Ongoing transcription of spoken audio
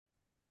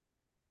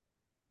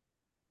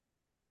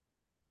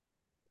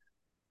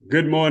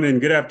Good morning,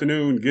 good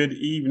afternoon, good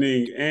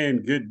evening,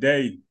 and good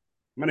day.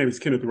 My name is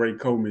Kenneth Ray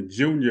Coleman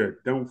Jr.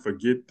 Don't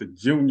forget the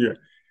Junior.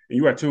 And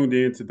you are tuned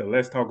in to the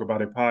Let's Talk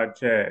About It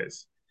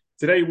podcast.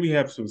 Today we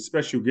have some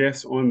special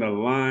guests on the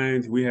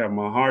lines. We have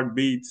my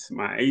heartbeats,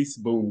 my ace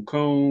boom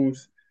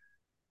combs,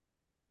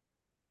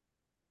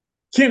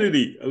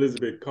 Kennedy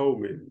Elizabeth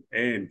Coleman,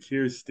 and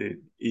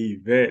Kirsten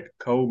Yvette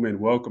Coleman.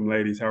 Welcome,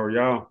 ladies. How are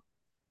y'all?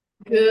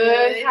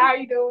 Good. How are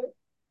you doing?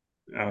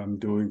 I'm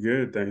doing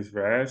good. Thanks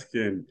for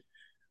asking.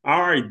 All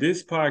right,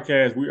 this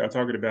podcast we are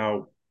talking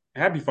about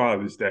Happy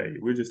Father's Day.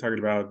 We're just talking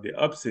about the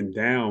ups and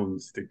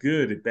downs, the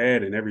good, the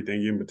bad, and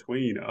everything in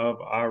between of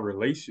our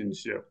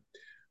relationship.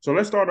 So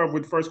let's start off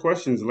with the first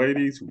questions,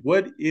 ladies.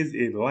 What is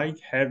it like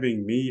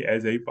having me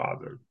as a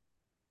father?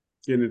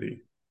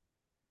 Kennedy.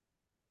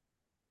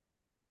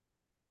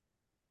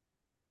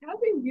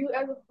 Having you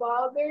as a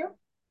father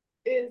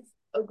is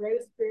a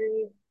great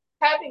experience.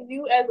 Having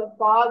you as a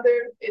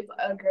father is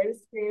a great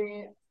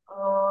experience.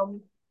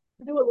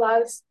 We do a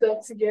lot of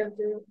stuff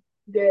together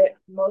that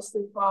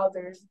mostly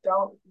fathers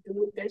don't do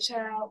with their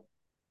child.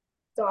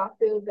 So I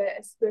feel that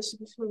especially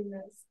between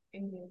us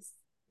in this,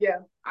 yeah,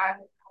 I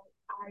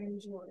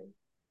enjoy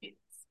it.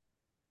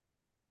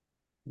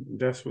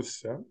 That's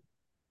what's up.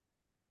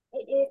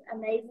 It is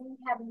amazing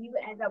having you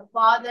as a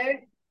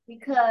father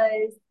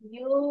because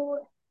you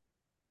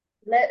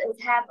let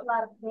us have a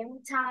lot of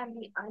family time,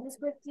 be honest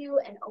with you,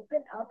 and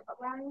open up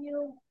around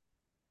you.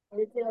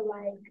 And I feel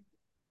like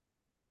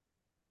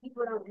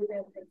people don't do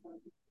that with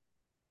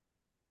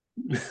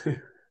their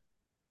family.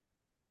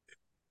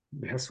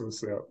 That's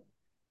what's up.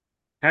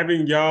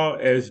 Having y'all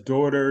as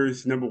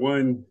daughters, number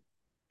one,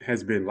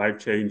 has been life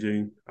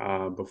changing.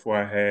 Before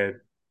I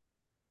had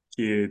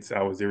kids,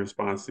 I was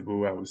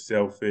irresponsible, I was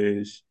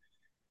selfish.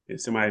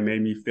 If somebody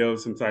made me feel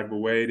some type of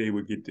way, they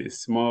would get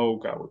this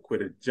smoke. I would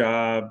quit a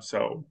job.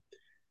 So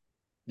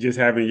just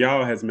having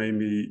y'all has made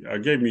me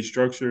gave me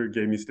structure,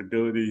 gave me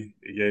stability.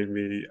 It gave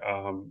me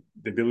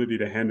the ability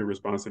to handle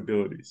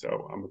responsibility.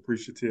 So I'm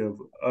appreciative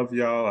of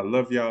y'all. I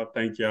love y'all.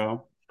 Thank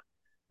y'all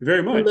very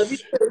I love you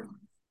much. too.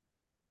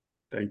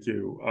 Thank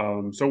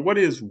you. So what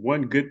is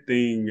one good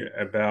thing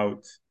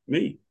about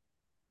me?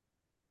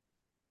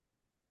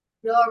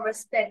 Your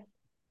respect.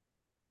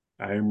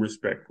 I am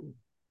respectful.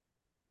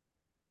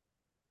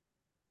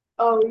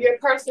 Your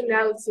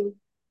personality.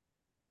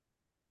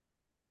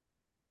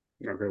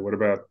 Okay, what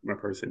about my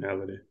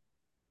personality?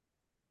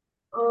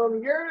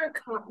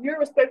 You're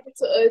respectful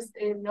to us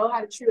and know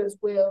how to treat us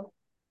well,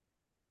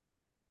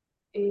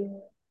 and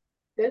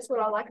that's what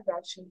I like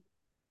about you.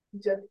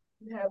 Just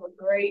you have a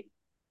great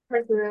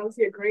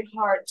personality, a great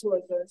heart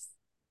towards us.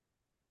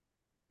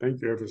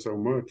 Thank you ever so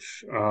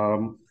much.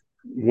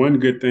 One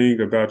good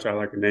thing about you, I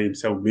like to name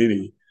so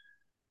many,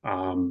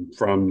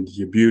 from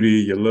your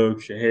beauty, your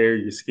looks, your hair,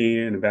 your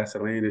skin, the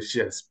Vaseline is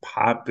just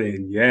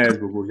popping. Yes,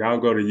 but when y'all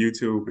go to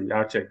YouTube and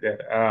y'all check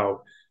that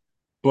out.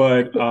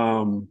 But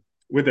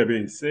with that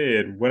being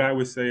said, what I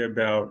would say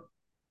about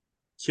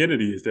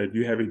Kennedy is that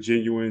you have a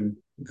genuine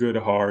good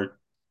heart.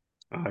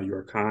 You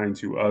are kind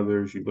to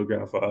others. You look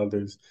out for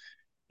others.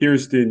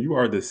 Kirsten, you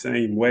are the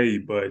same way,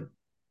 but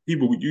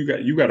people, you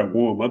got to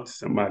warm up to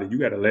somebody. You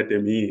got to let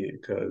them in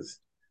because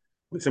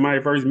when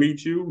somebody first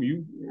meets you,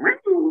 you like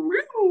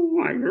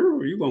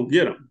you gonna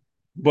get them.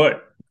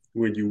 But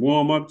when you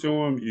warm up to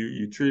them,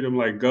 you treat them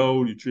like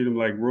gold. You treat them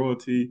like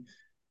royalty.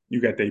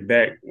 You got their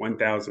back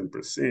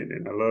 1,000%,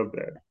 and I love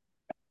that.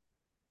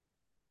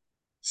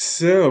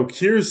 So,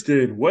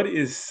 Kirsten, what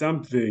is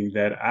something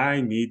that I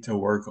need to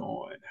work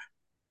on?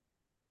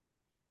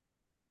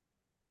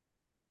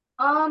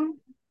 Um,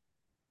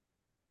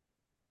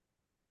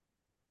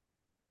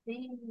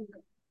 being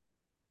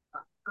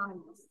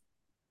honest.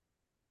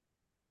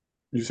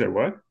 You said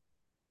what?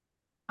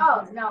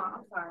 Oh no,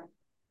 I'm sorry.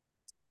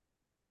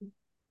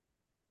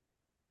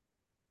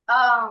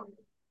 Um,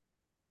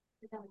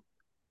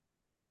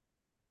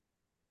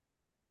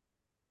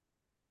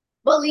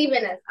 believe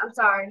in us. I'm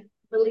sorry.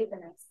 Believe in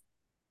us.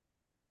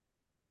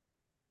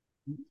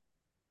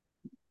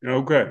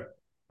 Okay,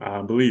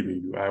 I believe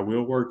in you. I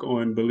will work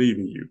on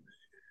believing you.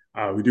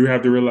 We do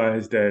have to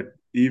realize that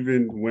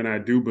even when I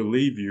do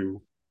believe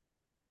you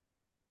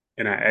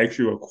and I ask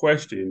you a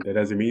question, that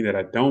doesn't mean that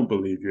I don't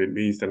believe you. It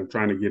means that I'm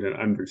trying to get an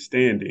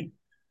understanding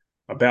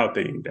about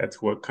things.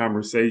 That's what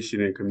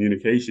conversation and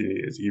communication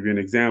is. Give you an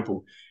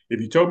example.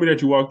 If you told me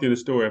that you walked in the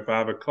store at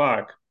 5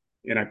 o'clock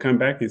and I come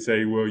back and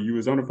say, well, you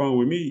was on the phone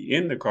with me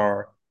in the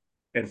car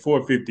at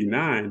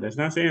 4:59, that's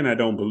not saying I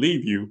don't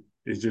believe you.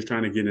 It's just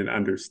trying to get an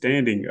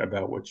understanding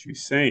about what you're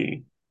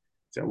saying.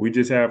 So we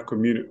just have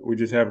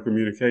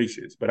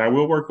communications. But I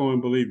will work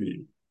on believing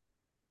you.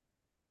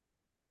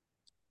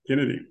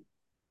 Kennedy.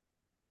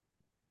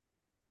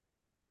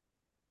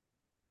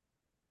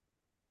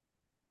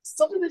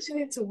 Something that you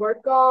need to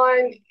work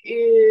on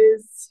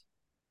is,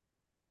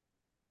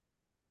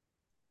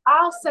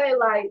 I'll say,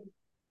 like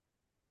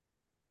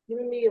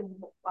giving me a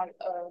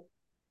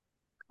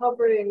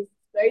comforting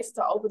space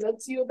to open up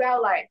to you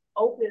about, like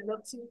opening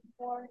up to you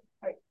more.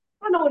 Like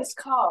I don't know what it's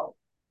called,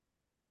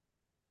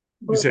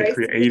 You But said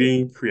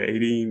basically,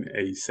 creating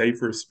a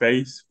safer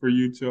space for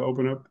you to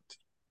open up.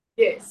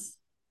 yes.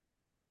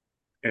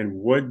 And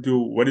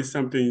what is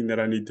something that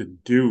I need to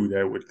do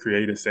that would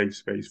create a safe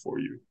space for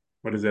you?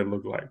 What does that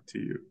look like to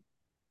you?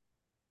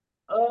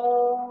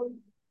 Um,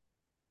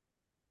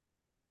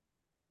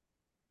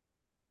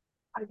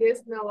 I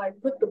guess now like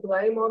put the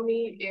blame on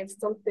me if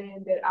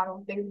something that I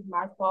don't think is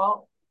my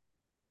fault.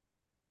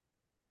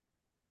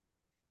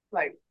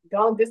 Like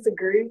don't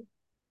disagree.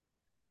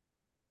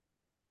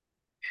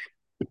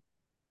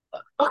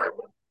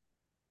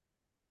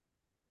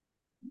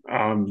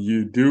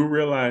 You do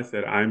realize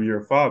that I'm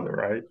your father,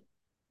 right?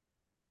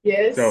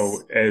 Yes.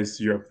 So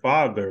as your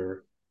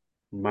father,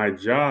 my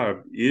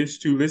job is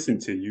to listen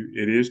to you.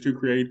 It is to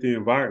create the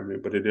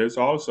environment, but it is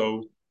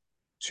also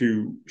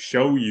to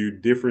show you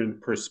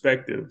different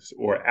perspectives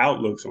or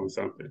outlooks on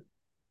something.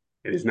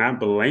 It is not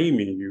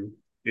blaming you.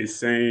 It's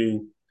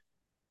saying,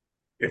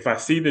 if I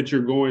see that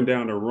you're going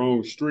down the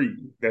wrong street,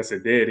 that's a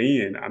dead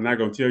end. I'm not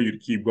going to tell you to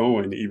keep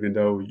going, even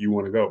though you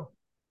want to go.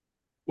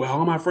 Well,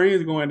 all my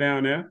friends are going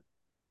down there.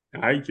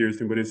 All right,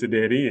 Kirsten, but it's a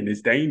dead end.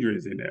 It's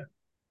dangerous in there.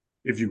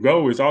 If you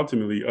go, it's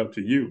ultimately up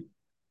to you.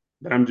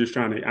 But I'm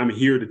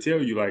here to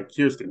tell you, like,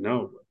 Kirsten,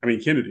 no. I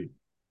mean, Kennedy,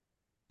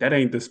 that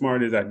ain't the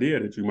smartest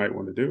idea that you might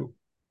want to do.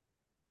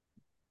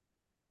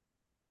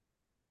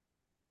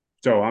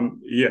 So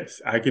yes,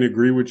 I can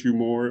agree with you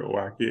more,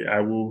 or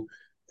I will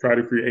try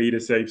to create a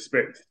safe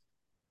space.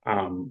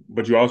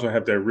 But you also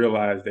have to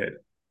realize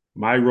that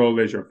my role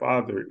as your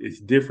father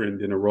is different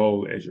than a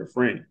role as your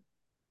friend.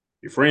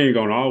 Your friend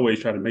gonna always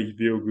try to make you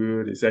feel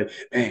good and say,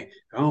 "Man,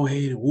 go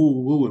ahead and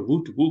woo woo and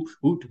woot woot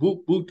woot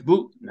woot woot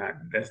woot." Nah,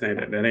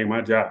 that ain't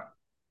my job.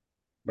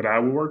 But I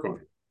will work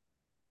on it.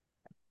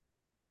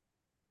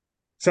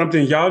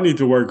 Something y'all need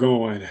to work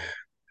on.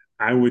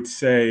 I would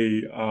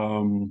say,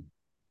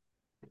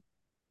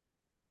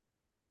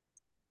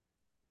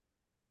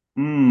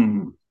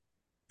 hmm,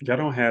 y'all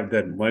don't have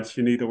that much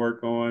you need to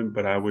work on,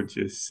 but I would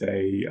just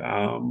say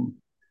y'all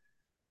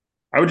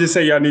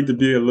need to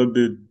be a little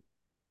bit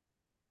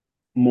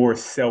more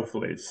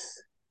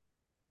selfless,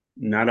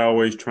 not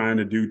always trying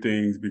to do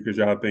things because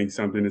y'all think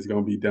something is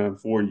going to be done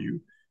for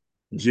you.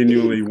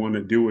 Genuinely want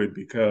to do it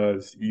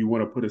because you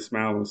want to put a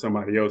smile on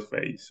somebody else's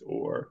face,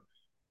 or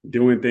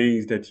doing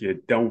things that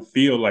you don't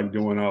feel like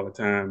doing all the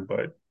time,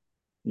 but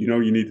you know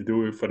you need to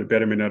do it for the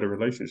betterment of the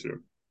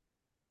relationship.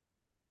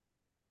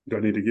 Do I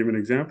need to give an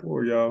example,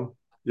 or y'all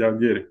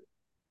get it?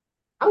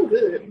 I'm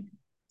good.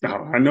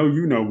 Oh, I know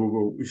you know,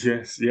 Google.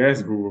 Yes,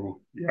 yes,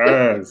 Google.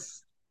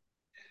 Yes.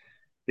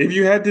 If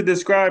you had to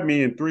describe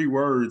me in 3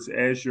 words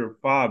as your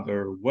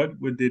father, what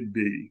would it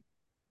be?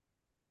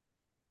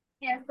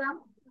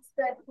 Handsome,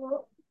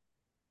 respectful,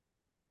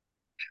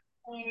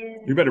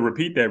 You and better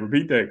repeat that,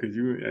 because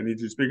I need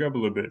you to speak up a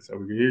little bit so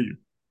we can hear you.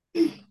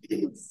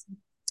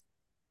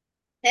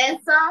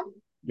 handsome,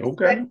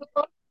 Okay.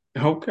 respectful,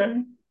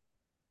 Okay.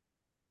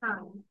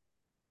 kind.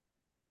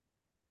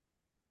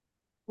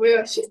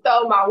 Well, she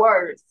stole my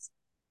words.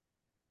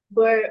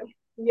 But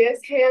yes,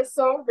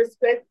 handsome,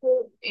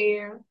 respectful,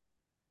 and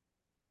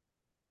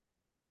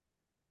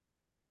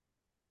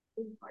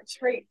my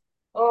trait.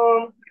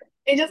 And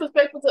just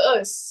respectful to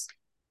us.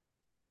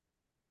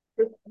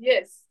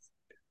 Yes.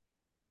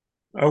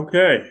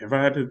 Okay. If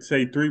I had to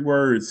say 3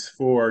 words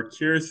for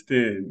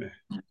Kirsten,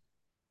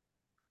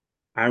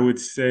 I would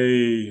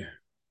say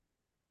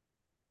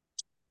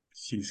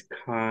she's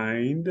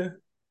kind,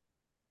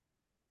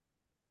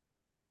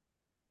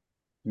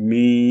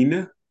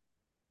 mean.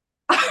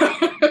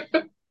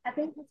 I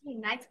think between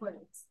nice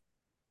words.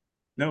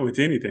 No, it's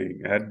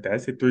anything. I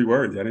said 3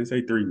 words. I didn't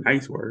say 3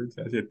 nice words.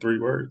 I said 3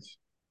 words.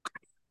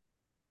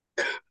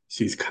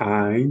 She's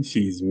kind,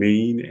 she's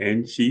mean,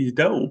 and she's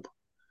dope.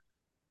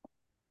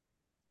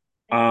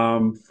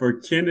 For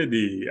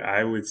Kennedy,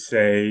 I would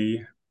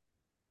say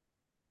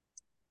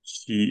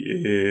she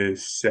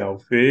is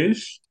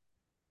selfish.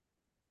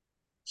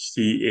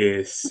 She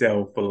is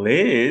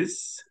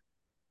selfless,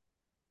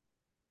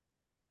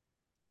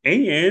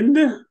 and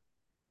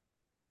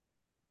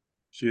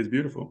she is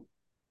beautiful.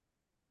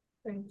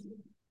 Thank you.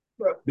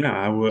 Bro, Now,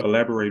 I will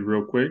elaborate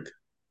real quick.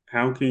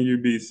 How can you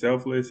be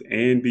selfless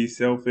and be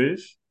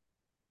selfish?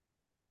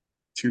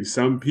 To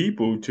some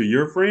people, to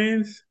your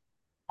friends,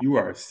 you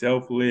are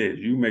selfless.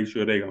 You make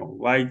sure they gonna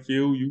like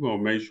you. You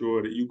gonna make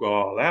sure that you go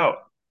all out.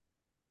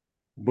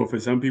 But for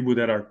some people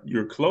that are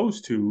you're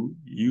close to,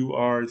 you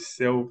are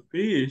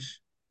selfish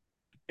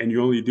and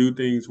you only do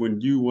things when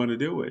you want to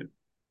do it,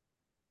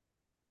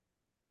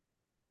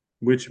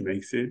 which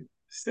makes it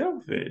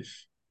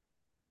selfish.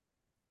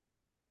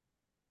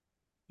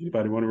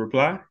 Anybody want to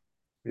reply?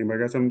 Anybody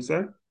got something to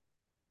say?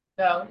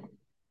 no.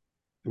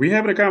 We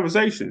having a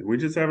conversation. We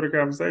just having a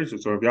conversation.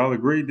 So if y'all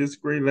agree,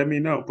 disagree, let me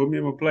know. Put me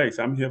in my place.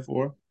 I'm here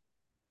for it.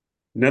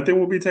 Nothing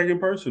will be taken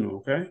personal,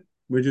 okay?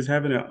 We're just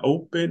having an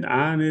open,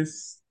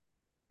 honest,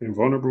 and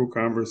vulnerable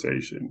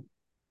conversation.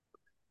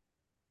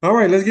 All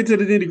right, let's get to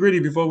the nitty gritty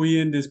before we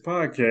end this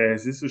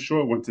podcast. It's a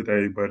short one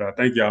today, but I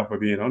thank y'all for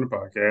being on the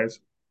podcast.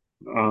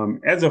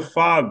 As a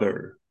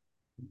father,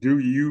 Do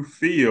you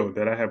feel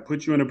that I have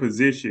put you in a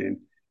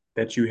position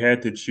that you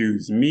had to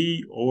choose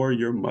me or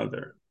your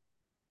mother?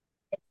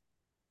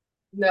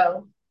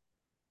 No.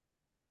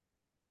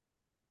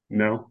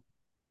 No.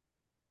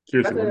 I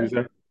Kirsten, what do you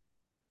said say?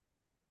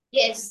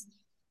 Yes.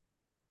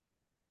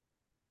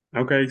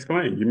 Okay,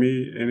 explain. Give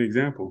me an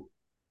example.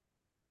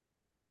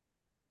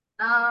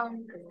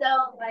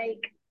 So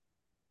like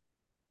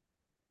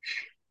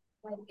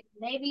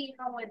maybe if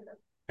I'm with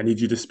I need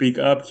you to speak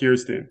up,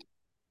 Kirsten.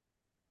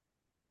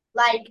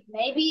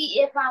 maybe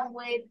if I'm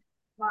with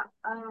my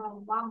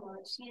mama,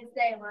 she'd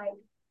say like,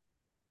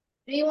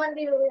 do you want to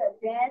be with your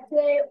dad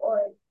today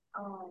or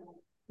um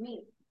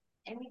me?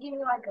 And we give me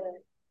like a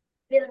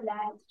feeling that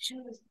I have to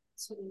choose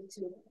to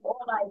or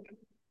like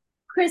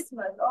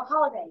Christmas or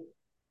holiday.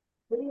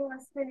 What do you want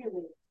to spend it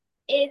with?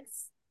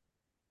 It's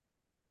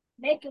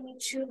making me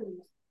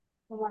choose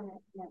for one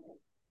another.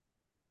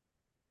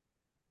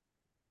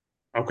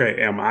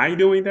 Okay, am I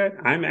doing that?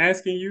 I'm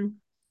asking you.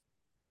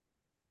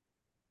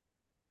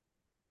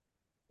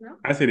 No?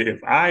 I said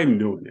if I'm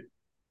doing it.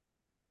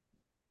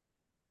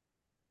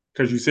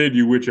 Because you said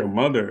you with your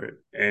mother,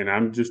 and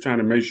I'm just trying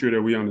to make sure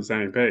that we're on the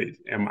same page.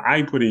 Am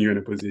I putting you in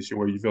a position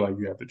where you feel like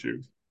you have to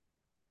choose?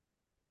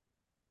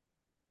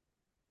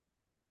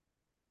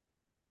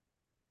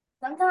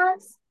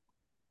 Sometimes,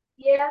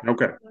 yeah.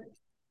 Okay,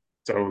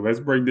 so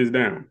let's break this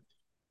down.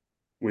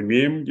 When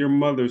me and your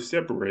mother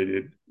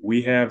separated,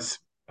 we have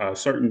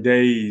certain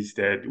days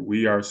that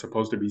we are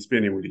supposed to be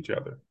spending with each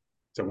other.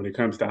 So when it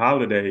comes to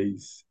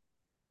holidays,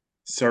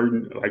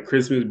 certain like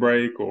Christmas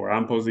break, or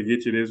I'm supposed to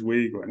get you this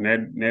week or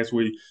next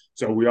week.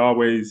 So we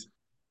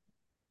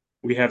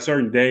have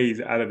certain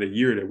days out of the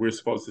year that we're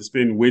supposed to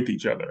spend with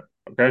each other.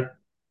 Okay.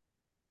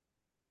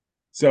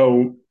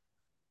 So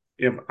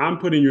if I'm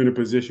putting you in a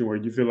position where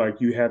you feel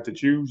like you have to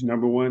choose,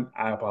 number one,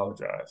 I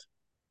apologize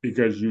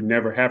because you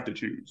never have to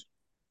choose.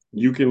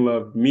 You can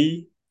love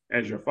me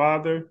as your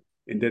father,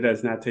 and that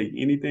does not take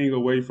anything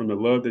away from the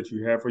love that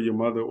you have for your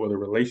mother or the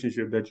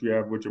relationship that you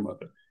have with your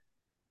mother.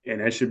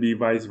 And that should be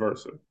vice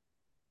versa.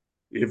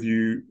 If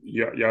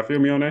y'all feel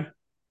me on that?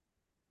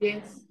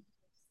 yes.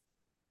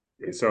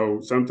 And so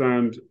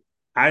sometimes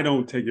I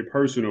don't take it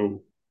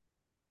personal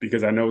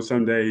because I know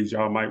some days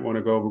y'all might want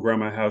to go over to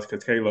grandma's house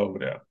because Kayla over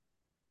there.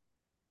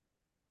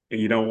 And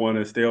you don't want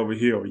to stay over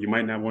here, or you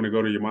might not want to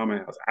go to your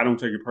mama's house. I don't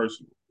take it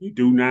personal. You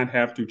do not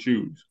have to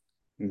choose.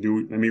 Let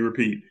me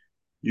repeat.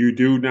 You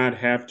do not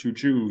have to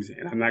choose,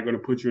 and I'm not going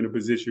to put you in a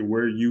position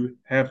where you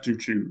have to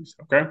choose.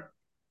 Okay?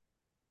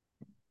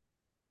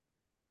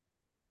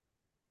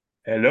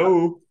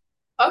 Hello.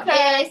 Okay.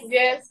 Yes.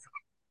 Yes.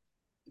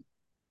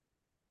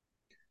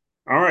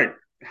 All right.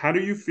 How do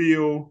you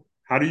feel?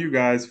 How do you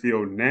guys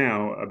feel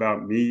now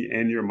about me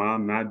and your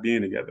mom not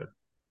being together?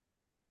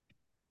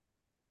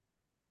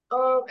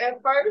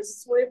 At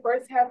first, when it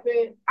first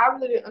happened, I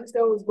really didn't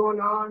understand what was going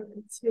on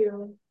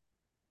until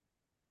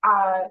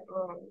I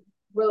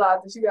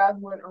realized that you guys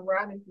weren't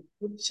around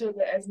with each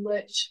other as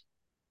much.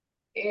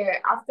 And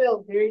I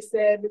felt very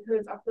sad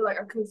because I feel like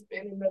I couldn't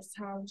spend enough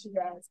time with you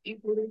guys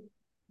equally.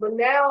 But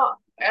now,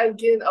 as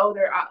getting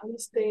older, I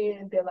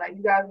understand that like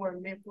you guys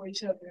weren't meant for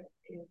each other,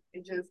 and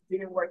it just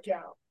didn't work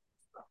out.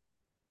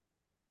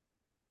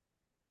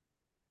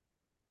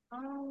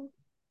 Um,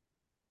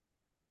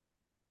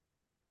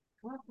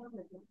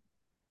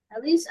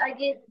 at least I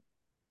get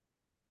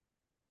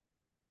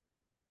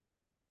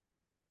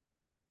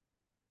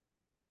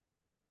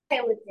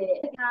okay with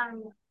it.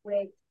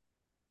 With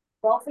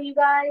both of you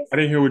I guys,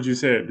 didn't hear what you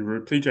said.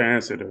 Repeat your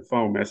answer. The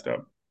phone messed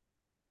up.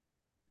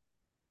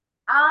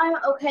 I'm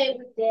okay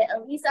with it.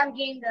 At least I'm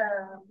getting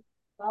the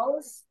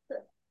most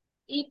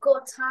equal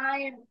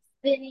time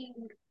spending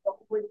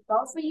with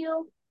both of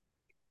you.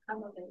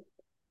 I'm okay.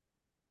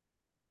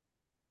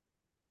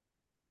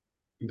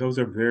 Those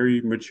are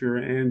very mature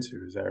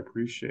answers. I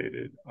appreciate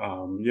it.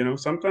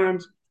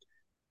 Sometimes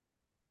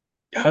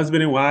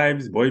husband and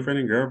wives, boyfriend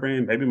and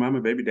girlfriend, baby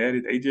mama, baby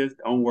daddy, they just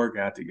don't work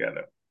out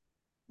together.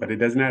 But it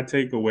does not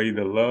take away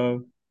the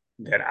love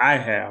that I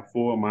have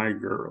for my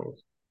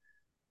girls.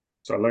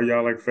 So I love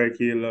y'all like fat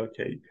kid love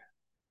cake.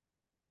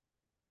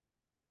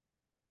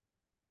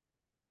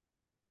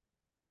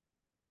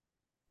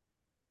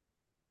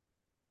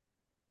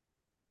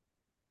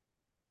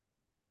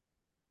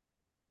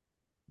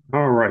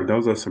 All right,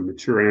 those are some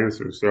mature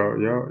answers. So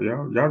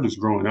y'all just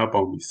growing up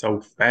on me so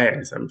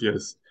fast. I'm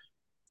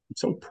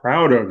so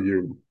proud of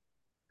you.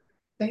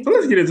 So Thank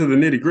let's you. get into the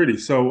nitty gritty.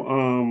 So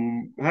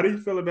how do you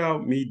feel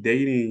about me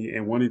dating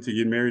and wanting to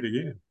get married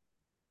again?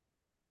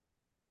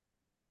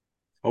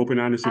 Open,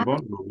 honest, and I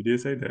vulnerable. We did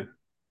say that.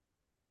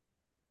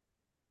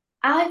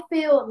 I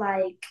feel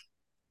like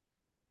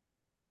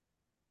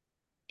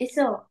it's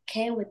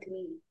okay with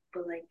me,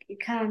 but like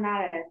it's kind of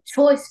not a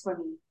choice for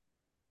me.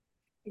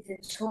 It's a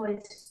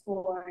choice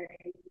for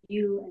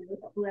you and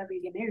whoever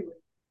you get married with.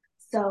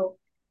 So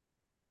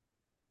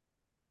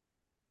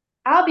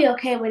I'll be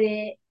okay with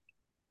it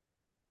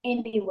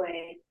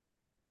anyway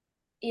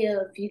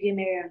if you get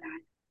married or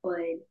not. But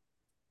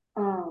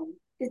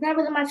it's not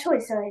really my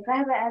choice. So if I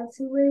have an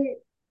attitude with it,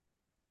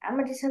 I'm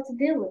gonna just have to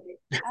deal with it.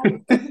 I'll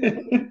just deal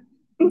with it.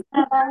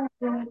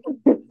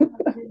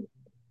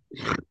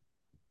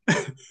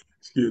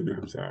 Excuse me.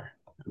 I'm sorry.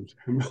 I'm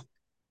sorry.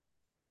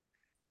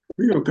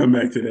 We're gonna come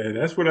back to that.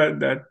 That's what I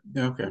that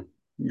okay.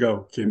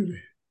 Go,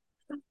 Kennedy.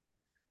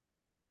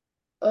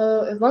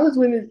 as long as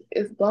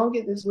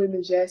it's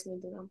women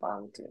Jasmine, then I'm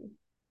fine with it.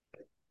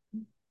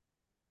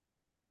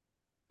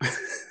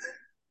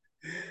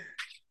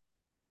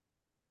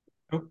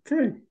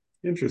 Okay,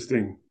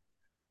 interesting.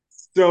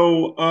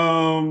 So,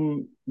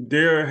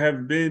 there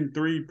have been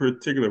three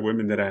particular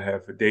women that I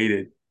have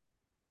dated.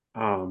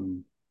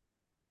 Um,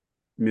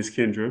 Miss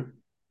Kendra,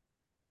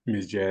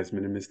 Miss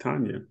Jasmine, and Miss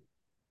Tanya.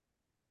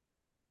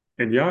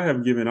 And y'all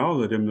have given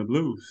all of them the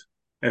blues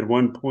at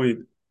one point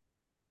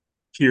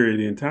period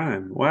in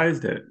time. Why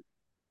is that?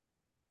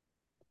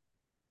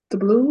 The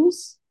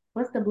blues?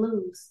 What's the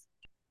blues?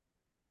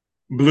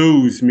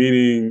 Blues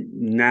meaning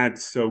not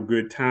so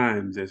good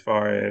times as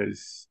far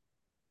as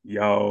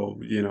y'all,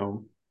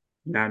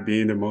 not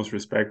being the most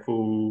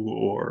respectful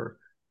or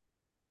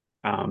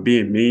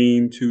being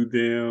mean to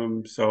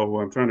them. So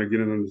I'm trying to get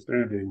an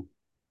understanding.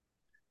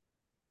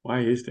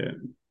 Why is that?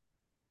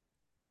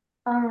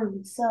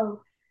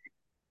 So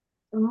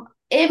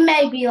it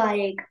may be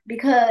like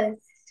because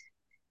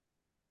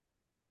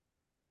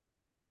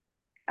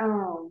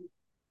um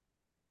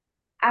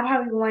I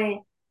probably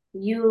want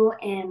you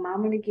and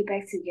mama to get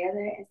back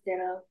together instead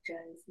of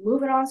just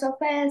moving on so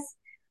fast.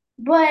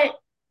 But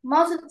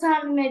most of the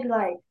time it may be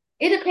like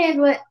it depends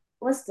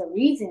what's the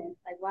reason.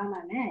 Like why am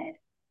I mad?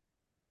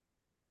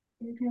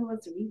 It depends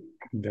what's the reason.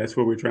 That's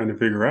what we're trying to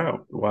figure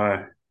out.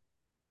 Why?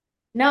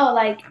 No,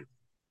 like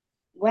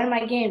what am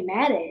I getting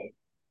mad at?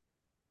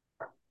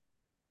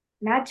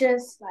 Not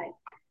just like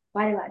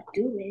why did I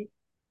do it?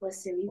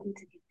 What's the reason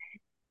to get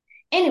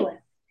mad? Anyway,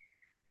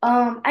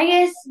 I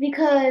guess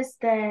because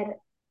that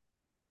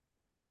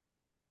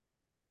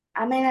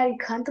I may not be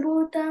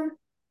comfortable with them,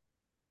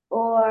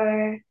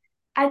 or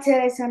I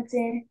tell you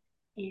something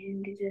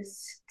and they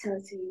just tell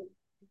it to you,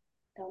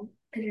 don't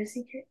put it a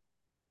secret.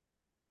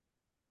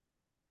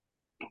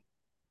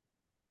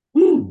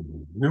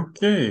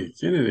 Okay,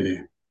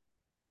 Kennedy.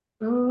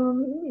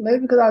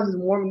 Maybe because I was just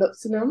warming up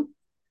to them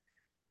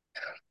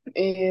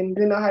and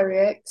didn't know how to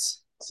react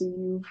to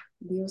you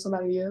being with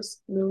somebody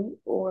else new,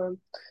 or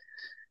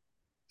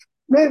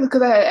maybe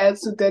because I had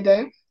attitude that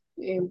day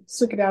and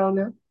took it out on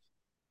them.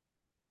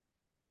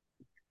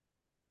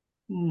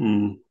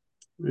 Hmm,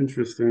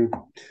 interesting.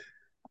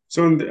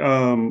 So,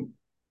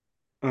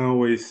 I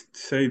always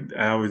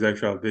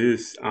ask y'all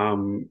this.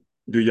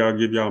 Do y'all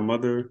give y'all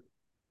mother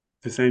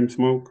the same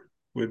smoke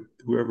with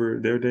whoever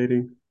they're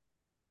dating?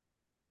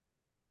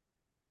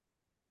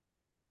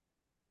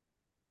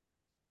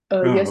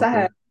 Yes, Oh, I okay.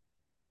 had.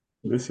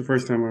 This is the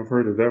first time I've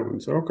heard of that one.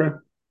 So, okay.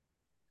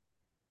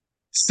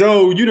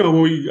 So,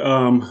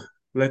 when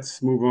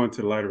let's move on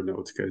to lighter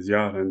notes because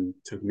y'all done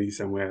took me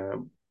somewhere.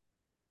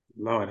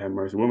 Lord have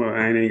mercy. Woman,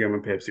 I ain't got my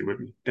Pepsi with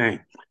me. Dang.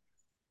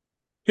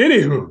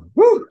 Anywho,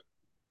 woo.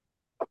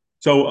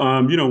 So,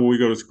 when we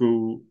go to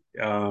school,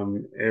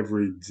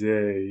 every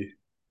day,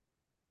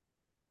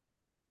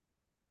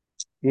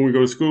 when we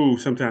go to school,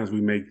 sometimes we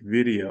make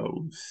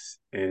videos,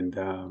 and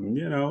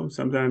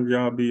sometimes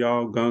y'all be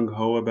all gung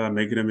ho about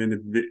making them in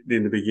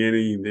the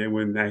beginning, and then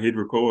when I hit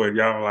record,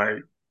 y'all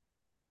like,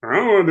 I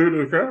don't want to do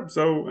this crap.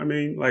 So, I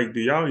mean, like, do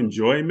y'all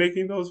enjoy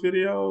making those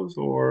videos,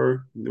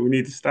 or do we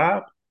need to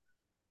stop?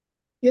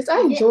 Yes, I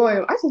Yeah, enjoy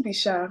them. I just be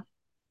shy.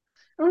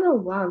 I don't know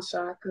why I'm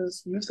shy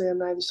because usually I'm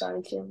not even shy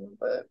on camera,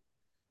 but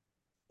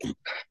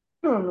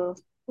I don't know.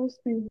 I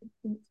just be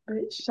a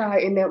bit shy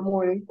in that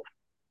morning.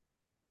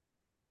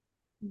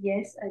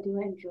 yes, I do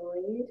enjoy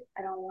it.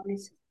 I don't want it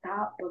to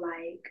stop, but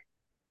like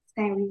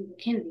same reason with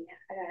Kennedy.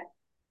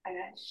 I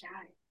got shy.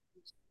 I'm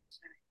a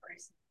shy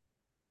person.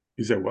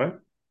 You said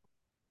what?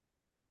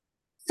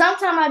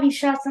 Sometimes I be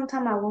shy,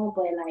 sometimes I won't,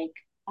 but like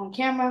on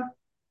camera,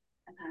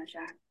 I'm kind of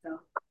shy. So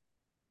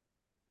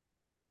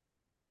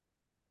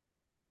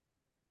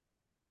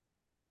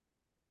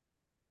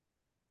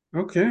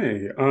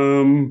Okay.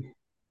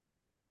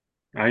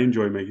 I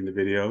enjoy making the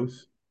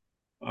videos.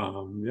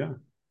 Yeah,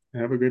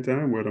 have a good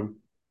time with them.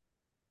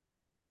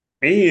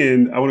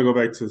 And I want to go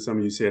back to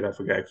something you said. I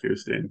forgot,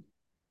 Kirsten.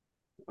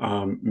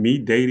 Me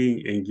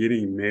dating and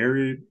getting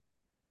married,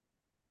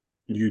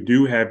 you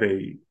do have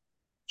a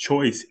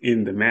choice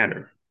in the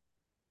matter.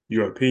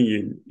 Your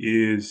opinion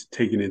is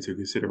taken into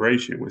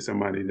consideration with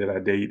somebody that I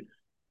date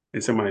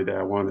and somebody that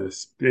I want to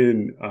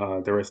spend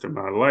the rest of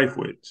my life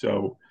with.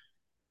 So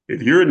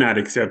if you're not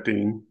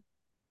accepting,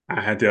 I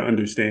had to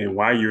understand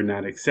why you're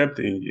not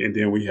accepting, and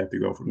then we have to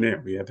go from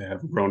there. We have to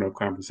have a grown up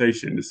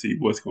conversation to see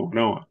what's going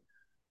on.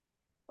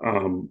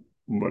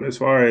 But as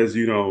far as,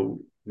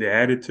 the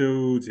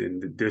attitudes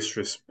and the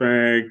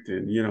disrespect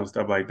and,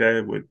 stuff like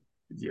that with,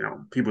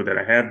 people that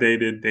I have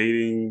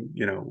dating,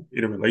 in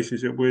a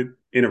relationship with,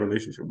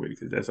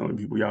 because that's the only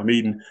people y'all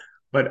meeting.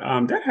 But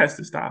that has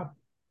to stop.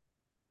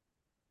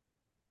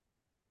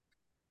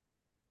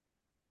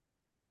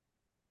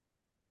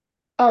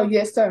 Oh,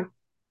 yes, sir.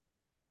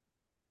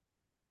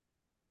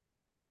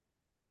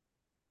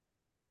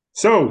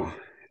 So,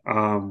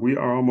 we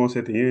are almost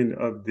at the end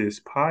of this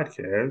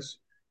podcast.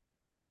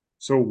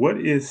 So, what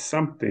is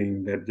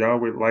something that y'all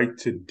would like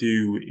to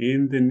do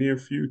in the near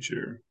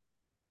future?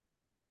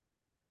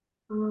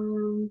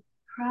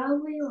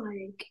 Probably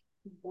like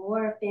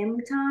more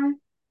family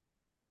time.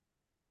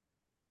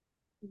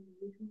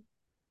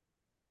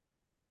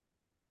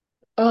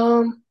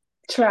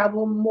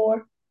 Travel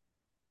more.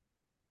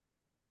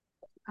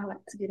 I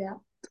like to get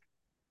out.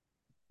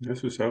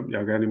 That's what's up.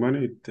 Y'all got any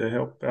money to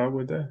help out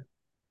with that?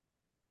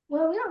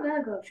 Well, we don't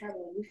gotta go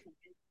travel.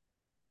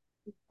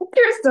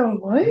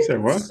 Kirsten, what? You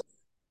said what?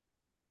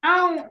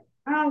 I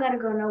don't gotta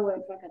go nowhere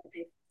if I got to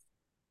pay.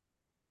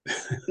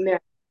 No.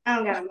 I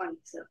don't got money,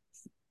 so.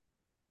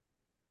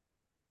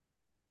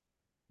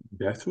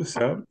 That's what's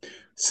up.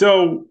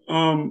 So,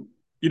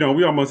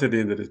 we almost at the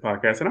end of this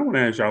podcast, and I want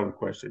to ask y'all a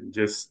question,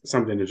 just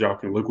something that y'all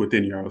can look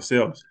within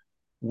yourselves.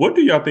 What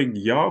do y'all think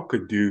y'all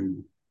could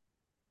do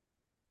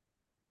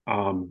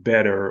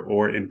better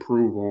or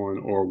improve on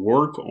or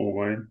work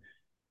on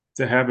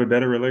to have a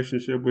better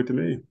relationship with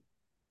me?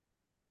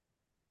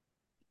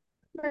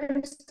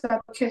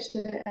 Stop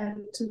catching the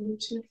attitude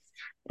with you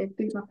and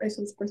think my face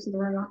was person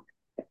right off.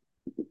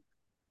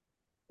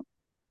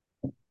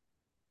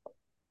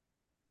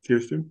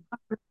 Kirsten?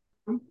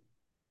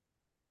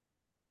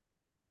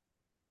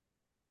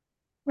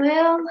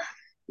 Well,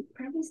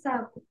 probably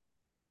stop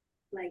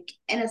like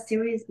in a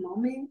serious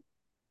moment.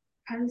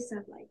 Probably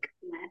stop like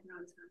laughing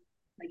all the time,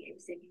 like every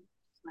second,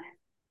 just laugh.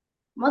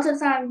 Most of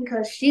the time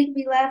because she'd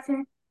be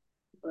laughing,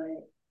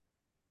 but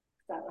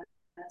stop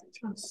laughing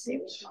in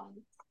serious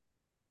moments.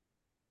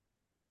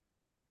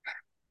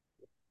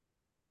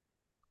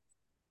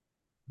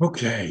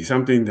 Okay,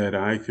 something that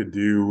I could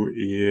do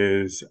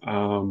is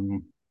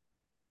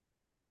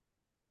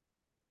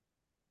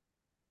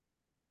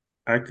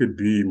I could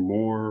be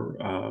more,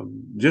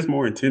 just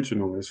more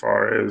intentional as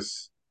far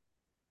as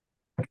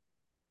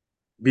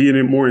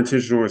being more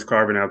intentional as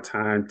carving out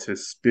time to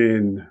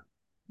spend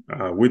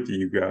with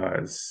you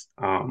guys.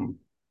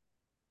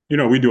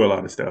 We do a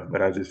lot of stuff,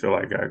 but I just feel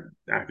like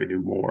I could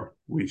do more.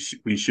 We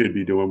should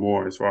be doing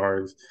more as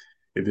far as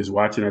if it's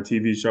watching our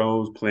TV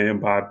shows,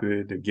 playing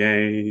Bopper, the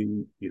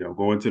game,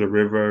 going to the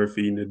river,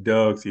 feeding the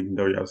ducks, even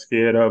though y'all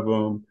scared of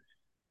them.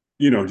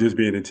 Just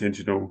being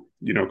intentional.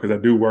 Because I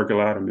do work a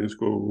lot. I'm in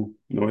school,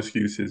 no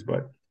excuses,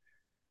 but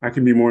I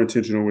can be more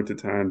intentional with the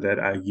time that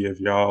I give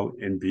y'all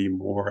and be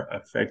more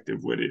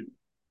effective with it.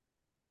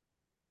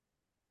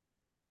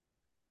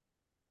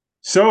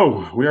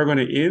 So we are going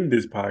to end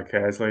this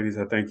podcast, ladies.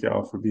 I thank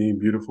y'all for being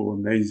beautiful,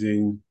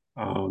 amazing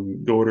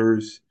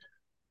daughters.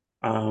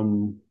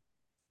 Um,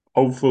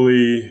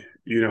 Hopefully,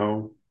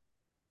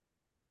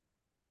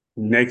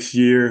 next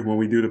year when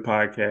we do the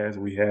podcast,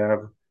 we have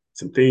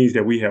some things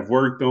that we have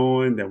worked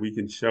on that we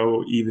can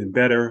show even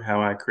better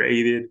how I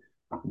created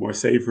a more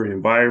safer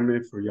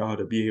environment for y'all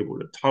to be able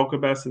to talk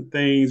about some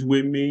things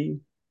with me.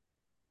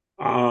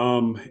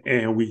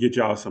 And we get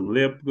y'all some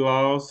lip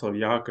gloss so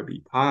y'all could be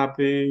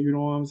popping, you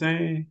know what I'm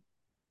saying?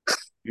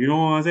 You know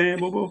what I'm saying,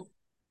 boo boo?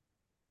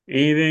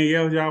 Anything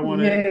else y'all want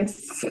to?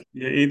 Yes.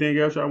 Yeah, anything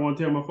else y'all want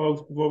to tell my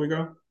folks before we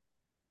go?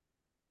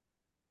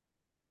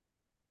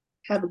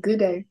 Have a good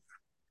day.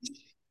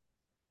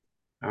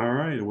 All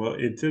right. Well,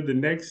 until the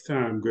next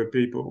time, good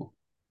people.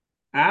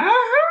 Ah.